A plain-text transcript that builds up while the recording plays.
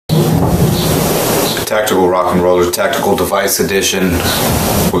Tactical RockNRolla Tactical Device Edition.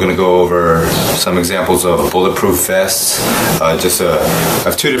 We're going to go over some examples of bulletproof vests. I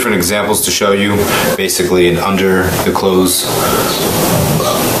have two different examples to show you. Basically an under the clothes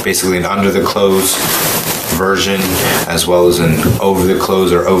version, as well as an over the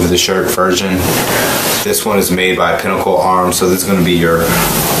clothes or over the shirt version. This one is made by Pinnacle Arms, so this is going to be your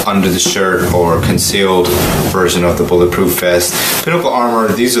under the shirt or concealed version of the bulletproof vest. Pinnacle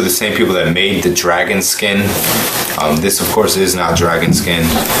Armor, these are the same people that made the dragon skin. This of course is not dragon skin,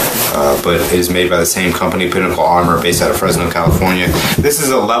 but it is made by the same company, Pinnacle Armor, based out of Fresno, California. This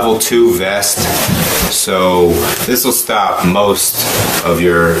is a level 2 vest, so this will stop most of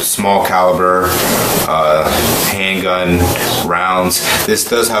your small caliber handgun rounds. This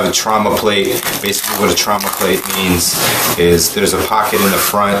does have a trauma plate. Basically what a trauma plate means is there's a pocket in the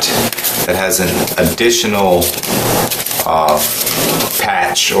front that has an additional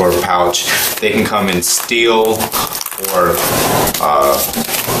patch or pouch. They can come in steel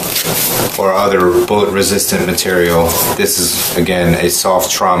or other bullet resistant material. This is again a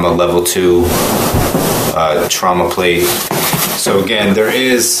soft trauma level 2 trauma plate. So again, there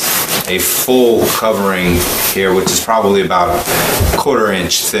is a full covering here, which is probably about a 1/4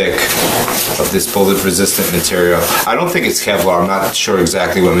 inch thick of this bullet resistant material. I don't think it's Kevlar. I'm not sure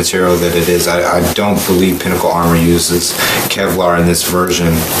exactly what material that it is. I don't believe Pinnacle Armor uses Kevlar in this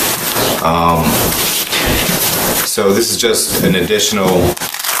version. So this is just an additional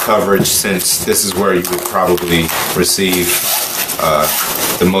coverage, since this is where you would probably receive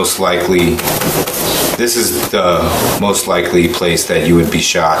the most likely. This is the most likely place that you would be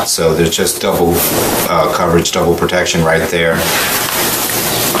shot. So there's just double coverage, double protection right there.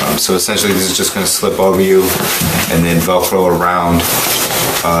 So essentially this is just going to slip over you and then Velcro around.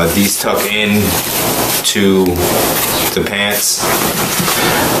 These tuck in to the pants.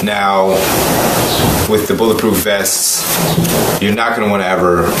 Now, with the bulletproof vests, you're not going to want to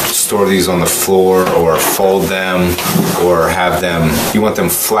ever store these on the floor or fold them or have them. You want them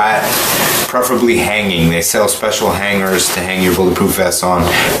flat, preferably hanging. They sell special hangers to hang your bulletproof vests on.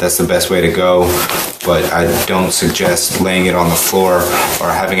 That's the best way to go. But I don't suggest laying it on the floor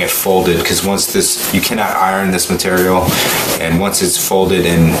or having it folded, because you cannot iron this material, and once it's folded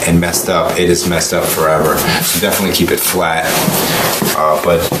and messed up, it is messed up forever. So definitely keep it flat.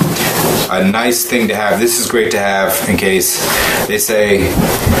 But a nice thing to have, this is great to have in case they say,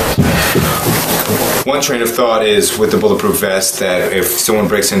 one train of thought is with the bulletproof vest that if someone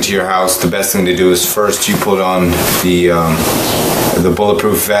breaks into your house, the best thing to do is first you put on the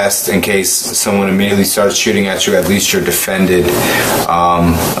bulletproof vest in case someone immediately starts shooting at you. At least you're defended.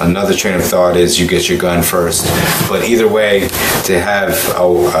 Another train of thought is you get your gun first. But either way, to have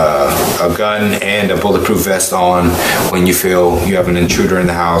a gun and a bulletproof vest on when you feel you have an intruder in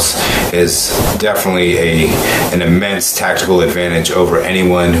the house is definitely an immense tactical advantage over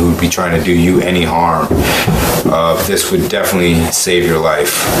anyone who would be trying to do you any harm. This would definitely save your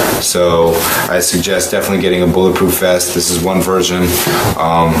life. So I suggest definitely getting a bulletproof vest. This is one version.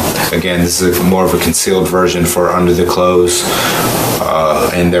 Again, this is more of a concealed version for under the clothes.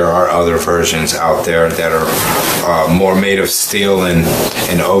 And there are other versions out there that are more made of steel and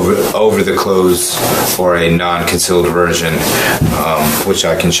over the clothes for a non-concealed version, which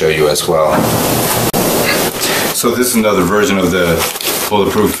I can show you as well. So this is another version of the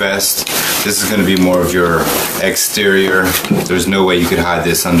bulletproof vest. This is going to be more of your exterior. There's no way you could hide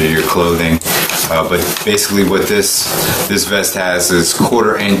this under your clothing. But basically what this vest has is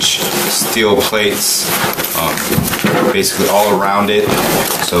 1/4 inch steel plates basically all around it.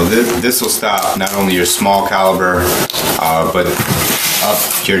 So this will stop not only your small caliber, but up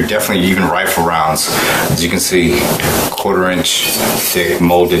your definitely even rifle rounds. As you can see, 1/4 inch thick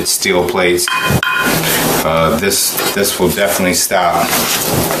molded steel plates. This will definitely stop.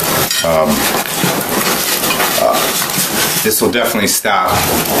 This will definitely stop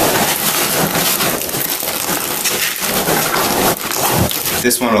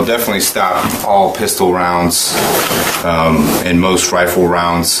This one will definitely stop all pistol rounds and most rifle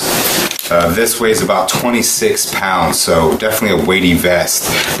rounds. This weighs about 26 pounds, so definitely a weighty vest.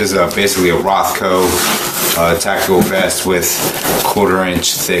 This is basically a Rothco tactical vest with 1/4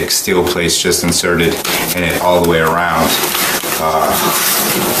 inch thick steel plates just inserted in it all the way around.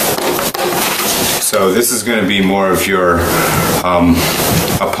 So this is going to be more of your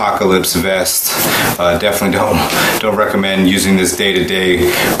apocalypse vest. Definitely don't recommend using this day to day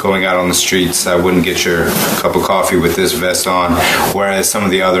going out on the streets. I wouldn't get your cup of coffee with this vest on, whereas some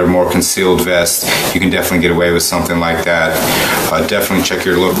of the other more concealed vests, you can definitely get away with something like that. Definitely check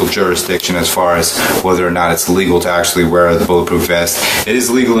your local jurisdiction as far as whether or not it's legal to actually wear the bulletproof vest. It is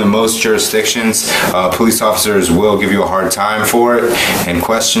legal in most jurisdictions. Police officers will give you a hard time for it and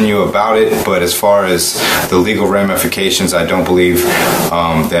question you about it, but as far as the legal ramifications, I don't believe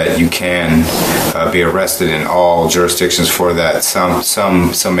that you can be arrested in all jurisdictions for that.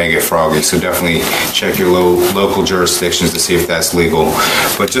 Some may get froggy, so definitely check your local jurisdictions to see if that's legal.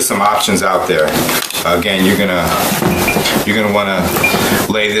 But just some options out there. Again, you're gonna want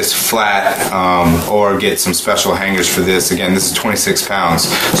to lay this flat or get some special hangers for this. Again, this is 26 pounds,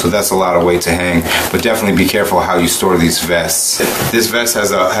 so that's a lot of weight to hang. But definitely be careful how you store these vests. This vest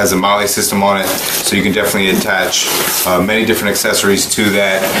has a MOLLE system on it, so you can definitely attach many different accessories to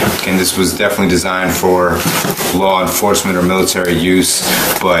that. Again, this was definitely designed for law enforcement or military use,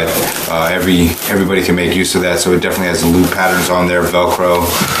 but everybody can make use of that. So it definitely has loop patterns on there, Velcro,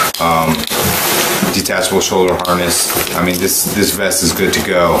 detachable shoulder harness. I mean, this vest is good to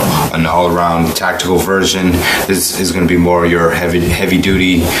go. An all-around tactical version. This is going to be more your heavy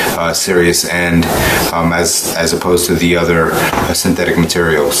duty, serious end, as opposed to the other synthetic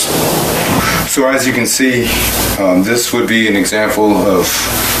materials. So as you can see, this would be an example of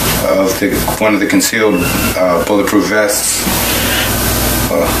one of the concealed bulletproof vests.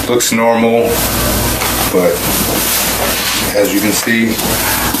 Looks normal, but as you can see,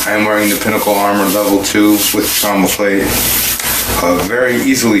 I am wearing the Pinnacle Armor Level 2 with trauma plate. Very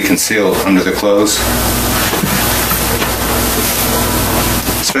easily concealed under the clothes.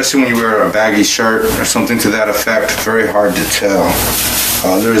 Especially when you wear a baggy shirt or something to that effect, very hard to tell.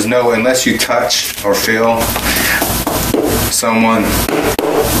 There is no, unless you touch or feel someone,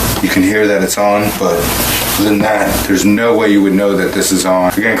 you can hear that it's on, but other than that, there's no way you would know that this is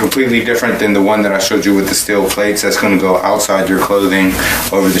on. Again, completely different than the one that I showed you with the steel plates. That's going to go outside your clothing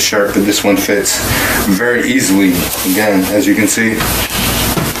over the shirt, but this one fits very easily. Again, as you can see,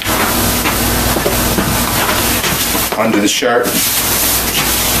 under the shirt.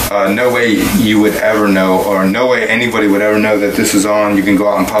 No way you would ever know, or no way anybody would ever know that this is on. You can go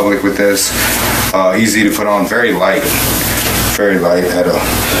out in public with this. Easy to put on, very light at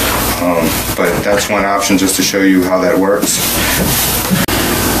but that's one option just to show you how that works.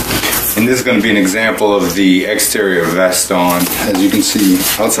 And this is going to be an example of the exterior vest on. As you can see,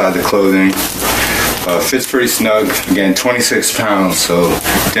 outside the clothing. Fits pretty snug. Again, 26 pounds, so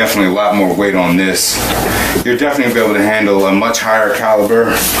definitely a lot more weight on this. You're definitely going to be able to handle a much higher caliber,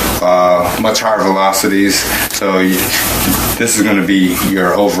 much higher velocities. So this is going to be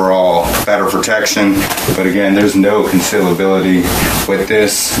your overall better protection. But again, there's no concealability with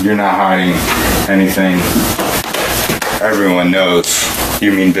this. You're not hiding anything. Everyone knows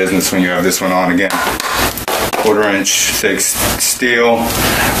you mean business when you have this one on. Again, 1/4 inch thick steel,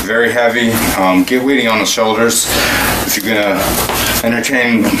 very heavy. Get weighty on the shoulders. If you're gonna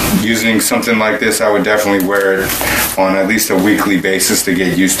entertain using something like this, I would definitely wear it on at least a weekly basis to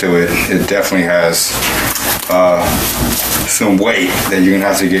get used to it. It definitely has some weight that you're gonna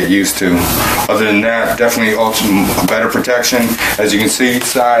have to get used to. Other than that, definitely better protection. As you can see,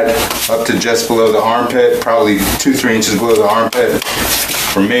 side up to just below the armpit, probably 2-3 inches below the armpit.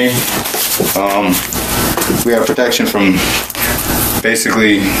 For me, we have protection from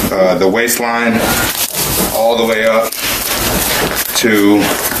basically the waistline all the way up to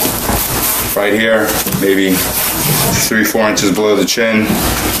right here, maybe 3-4 inches below the chin.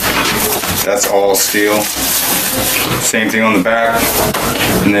 That's all steel. Same thing on the back,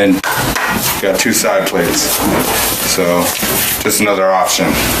 and then got 2 side plates. So just another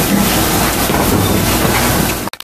option.